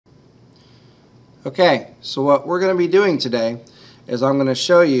Okay, so what we're going to be doing today is I'm going to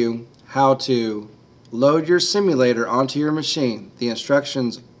show you how to load your simulator onto your machine. The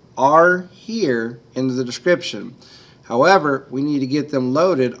instructions are here in the description. However, we need to get them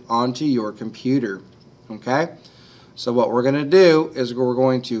loaded onto your computer. Okay, so what we're going to do is we're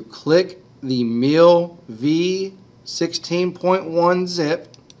going to click the MIL V16.1 zip,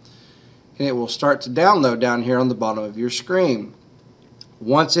 and it will start to download down here on the bottom of your screen.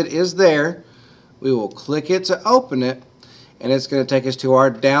 Once it is there, we will click it to open it, and it's going to take us to our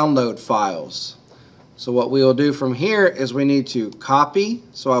download files. So what we will do from here is we need to copy.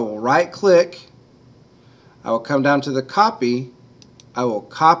 So I will right click, I will come down to the copy, I will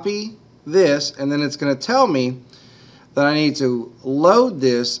copy this, and then it's going to tell me that I need to load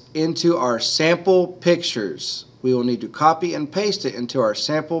this into our sample pictures. We will need to copy and paste it into our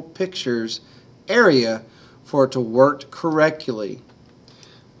sample pictures area for it to work correctly.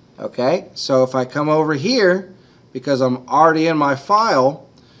 Okay, so if I come over here, because I'm already in my file,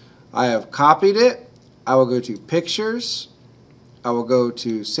 I have copied it. I will go to pictures, I will go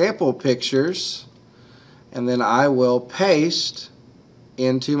to sample pictures, and then I will paste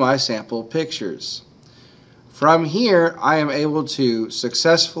into my sample pictures. From here, I am able to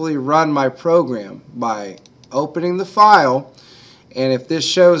successfully run my program by opening the file, and if this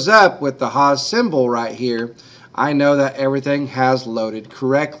shows up with the Haas symbol right here, I know that everything has loaded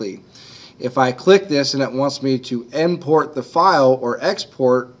correctly. If I click this and it wants me to import the file or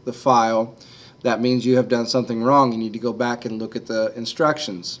export the file, that means you have done something wrong. You need to go back and look at the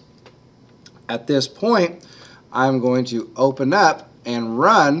instructions. At this point, I'm going to open up and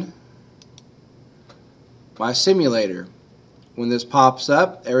run my simulator. When this pops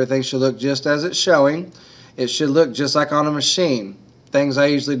up, everything should look just as it's showing. It should look just like on a machine. Things I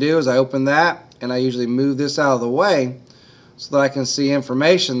usually do is I open that and I usually move this out of the way so that I can see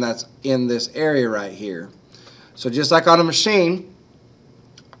information that's in this area right here. So just like on a machine,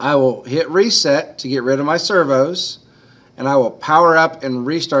 I will hit reset to get rid of my servos, and I will power up and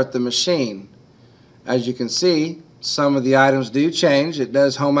restart the machine. As you can see, some of the items do change. It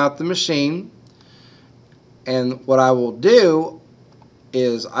does home out the machine. And what I will do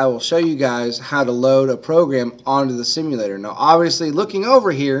is I will show you guys how to load a program onto the simulator. Now obviously, looking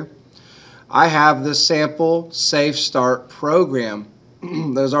over here, I have the sample safe start program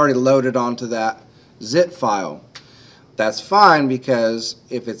that is already loaded onto that zip file. That's fine, because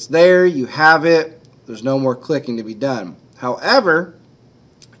if it's there, you have it, there's no more clicking to be done. However,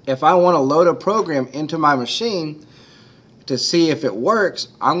 if I want to load a program into my machine to see if it works,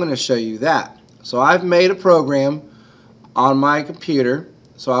 I'm going to show you that. So I've made a program on my computer,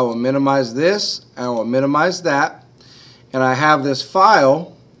 so I will minimize this and I will minimize that, and I have this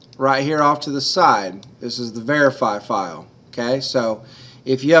file right here off to the side. This is the verify file. Okay, so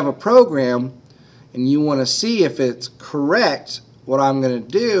if you have a program and you want to see if it's correct, what I'm going to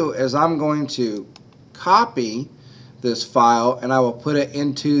do is I'm going to copy this file and I will put it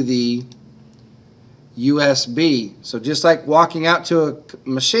into the USB. So just like walking out to a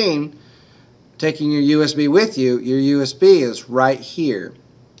machine, taking your USB with you, your USB is right here.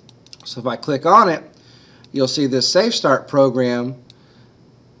 So if I click on it, you'll see this Safe Start program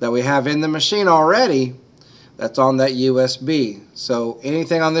that we have in the machine already that's on that USB. So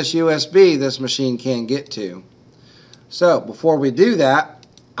anything on this USB, this machine can get to. So before we do that,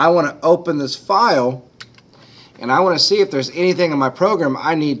 I want to open this file and I want to see if there's anything in my program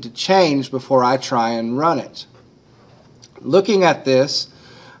I need to change before I try and run it. Looking at this,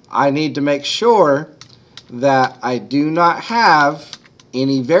 I need to make sure that I do not have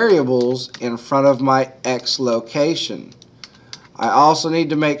any variables in front of my X location. I also need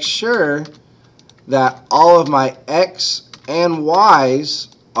to make sure that all of my X and Y's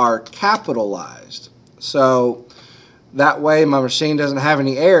are capitalized. So that way my machine doesn't have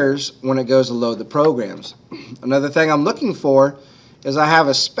any errors when it goes to load the programs. Another thing I'm looking for is I have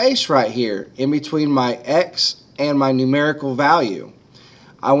a space right here in between my X and my numerical value.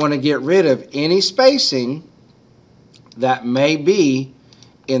 I want to get rid of any spacing that may be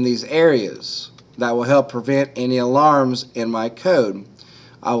in these areas. That will help prevent any alarms in my code.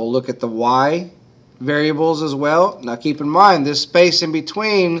 I will look at the Y variables as well. Now keep in mind, this space in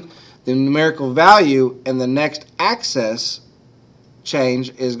between the numerical value and the next access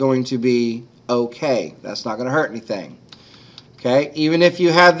change is going to be okay. That's not going to hurt anything. Okay, even if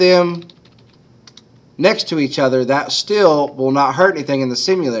you have them next to each other, that still will not hurt anything in the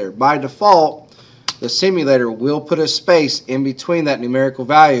simulator. By default, the simulator will put a space in between that numerical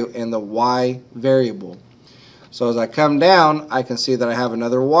value and the Y variable. So as I come down, I can see that I have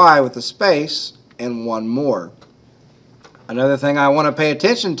another Y with a space and one more. Another thing I want to pay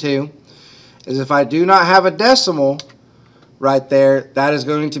attention to is if I do not have a decimal right there, that is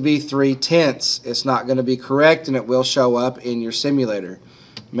going to be 3/10. It's not going to be correct, and it will show up in your simulator.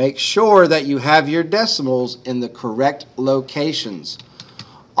 Make sure that you have your decimals in the correct locations.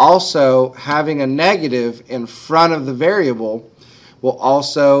 Also, having a negative in front of the variable will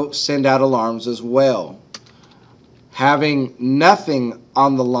also send out alarms as well. Having nothing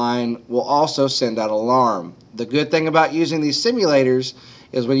on the line will also send out alarm. The good thing about using these simulators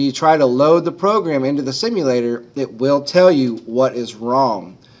is when you try to load the program into the simulator, it will tell you what is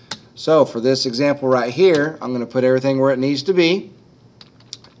wrong. So for this example right here, I'm going to put everything where it needs to be,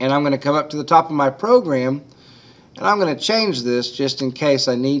 and I'm going to come up to the top of my program, and I'm going to change this just in case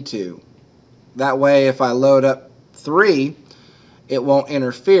I need to. That way, if I load up 3, it won't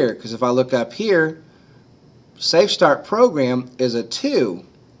interfere, because if I look up here, Safe Start Program is a 2.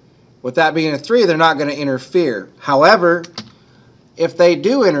 With that being a 3, they're not going to interfere. However, if they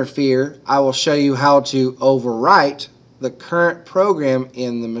do interfere, I will show you how to overwrite the current program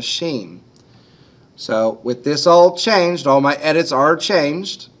in the machine. So with this all changed, all my edits are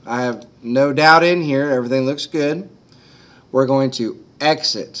changed. I have no doubt in here, everything looks good. We're going to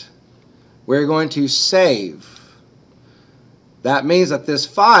exit. We're going to save. That means that this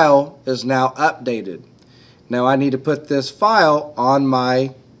file is now updated. Now I need to put this file on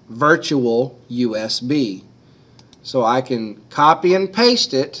my virtual USB. So I can copy and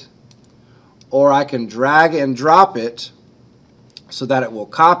paste it, or I can drag and drop it so that it will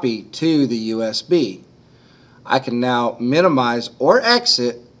copy to the USB. I can now minimize or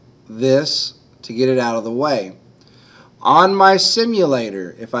exit this to get it out of the way. On my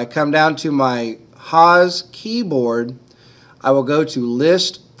simulator, if I come down to my Haas keyboard, I will go to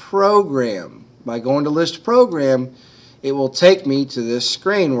List Program. By going to List Program, it will take me to this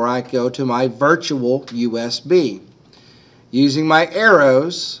screen where I go to my virtual USB. Using my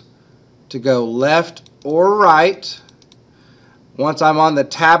arrows to go left or right, once I'm on the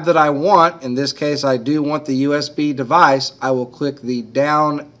tab that I want, in this case I do want the USB device, I will click the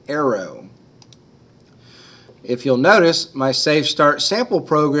down arrow. If you'll notice, my Safe Start sample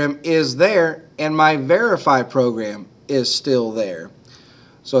program is there and my Verify program is still there.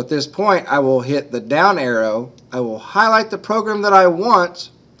 So at this point I will hit the down arrow, I will highlight the program that I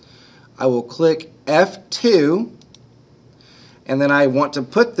want, I will click F2, and then I want to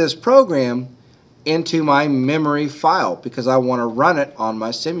put this program into my memory file because I want to run it on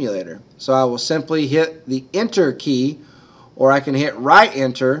my simulator. So I will simply hit the enter key, or I can hit right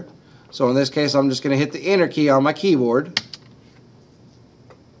enter. So in this case I'm just going to hit the enter key on my keyboard.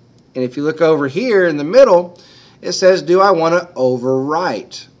 And if you look over here in the middle, it says, do I want to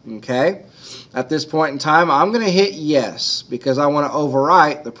overwrite? Okay. At this point in time, I'm going to hit yes because I want to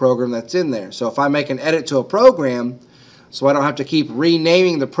overwrite the program that's in there. So if I make an edit to a program, so I don't have to keep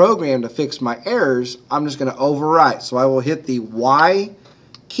renaming the program to fix my errors, I'm just going to overwrite. So I will hit the Y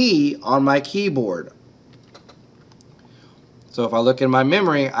key on my keyboard. So if I look in my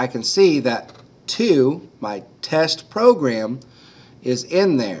memory, I can see that 2, my test program, is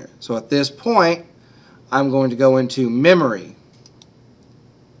in there. So at this point, I'm going to go into Memory,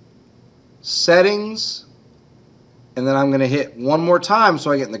 Settings, and then I'm going to hit one more time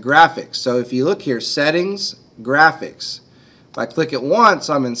so I get in the graphics. So if you look here, Settings, Graphics. If I click it once,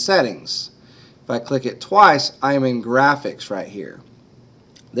 I'm in Settings. If I click it twice, I am in Graphics right here.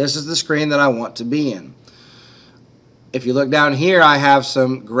 This is the screen that I want to be in. If you look down here, I have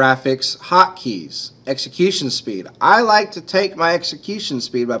some graphics hotkeys. Execution speed. I like to take my execution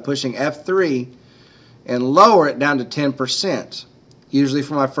speed by pushing F3 and lower it down to 10%. Usually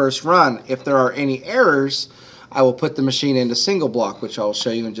for my first run. If there are any errors, I will put the machine into single block, which I'll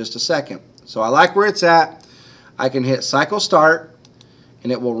show you in just a second. So I like where it's at. I can hit cycle start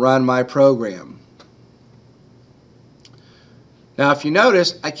and it will run my program. Now if you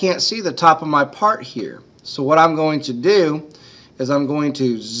notice, I can't see the top of my part here. So what I'm going to do is I'm going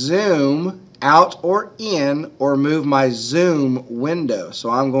to zoom out or in or move my zoom window. So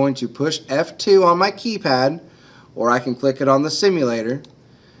I'm going to push F2 on my keypad, or I can click it on the simulator,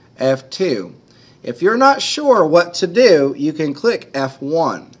 F2. If you're not sure what to do, you can click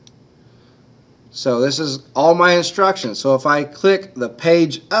F1. So this is all my instructions. So if I click the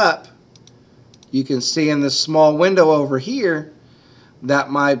page up, you can see in this small window over here that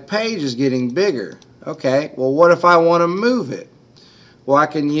my page is getting bigger. Okay, well what if I want to move it? Well, I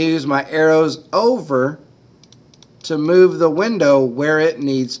can use my arrows over to move the window where it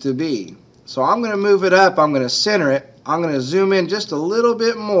needs to be. So I'm going to move it up, I'm going to center it, I'm going to zoom in just a little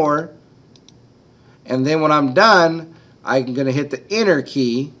bit more, and then when I'm done, I'm going to hit the enter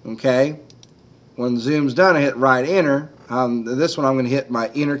key. Okay, when zoom's done, I hit right enter, this one I'm going to hit my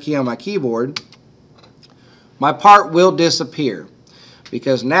enter key on my keyboard, my part will disappear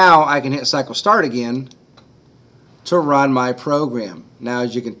because now I can hit cycle start again to run my program. Now,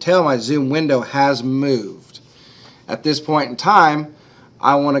 as you can tell, my zoom window has moved. At this point in time,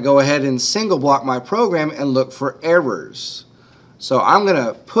 I want to go ahead and single block my program and look for errors. So I'm going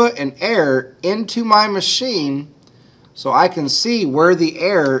to put an error into my machine so I can see where the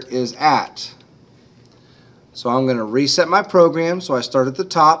error is at. So I'm going to reset my program. So I start at the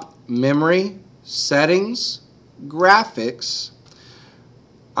top, memory, settings, graphics.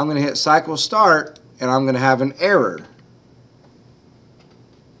 I'm going to hit cycle start and I'm going to have an error.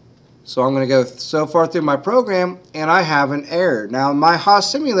 So I'm going to go so far through my program and I have an error. Now my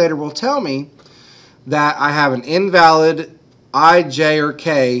Haas Simulator will tell me that I have an invalid I, J, or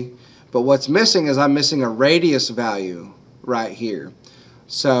K, but what's missing is I'm missing a radius value right here.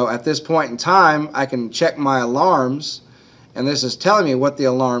 So at this point in time I can check my alarms and this is telling me what the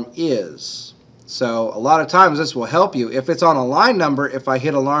alarm is. So a lot of times this will help you. If it's on a line number, if I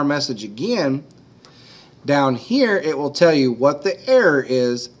hit alarm message again, down here it will tell you what the error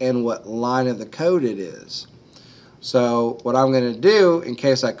is and what line of the code it is. So what I'm going to do, in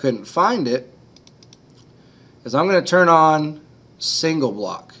case I couldn't find it, is I'm going to turn on single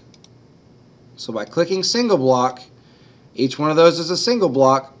block. So by clicking single block, each one of those is a single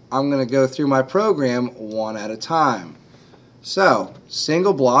block. I'm going to go through my program one at a time. So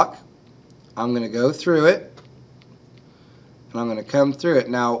single block, I'm going to go through it and I'm going to come through it.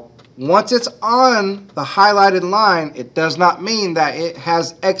 Now once it's on the highlighted line, it does not mean that it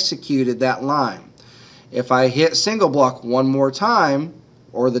has executed that line. If I hit single block one more time,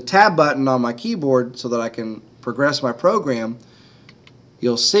 or the tab button on my keyboard so that I can progress my program,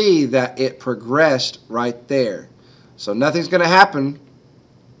 you'll see that it progressed right there. So nothing's going to happen.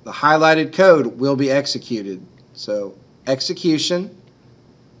 The highlighted code will be executed. So execution,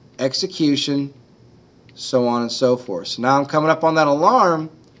 execution, so on and so forth. So now I'm coming up on that alarm.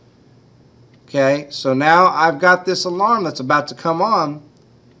 Okay, so now I've got this alarm that's about to come on.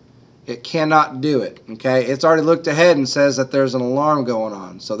 It cannot do it. Okay, it's already looked ahead and says that there's an alarm going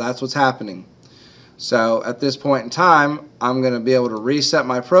on. So that's what's happening. So at this point in time, I'm going to be able to reset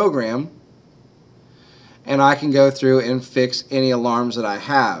my program and I can go through and fix any alarms that I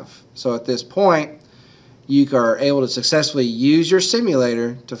have. So at this point, you are able to successfully use your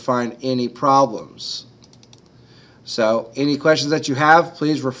simulator to find any problems. So any questions that you have,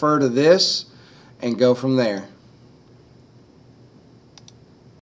 please refer to this and go from there.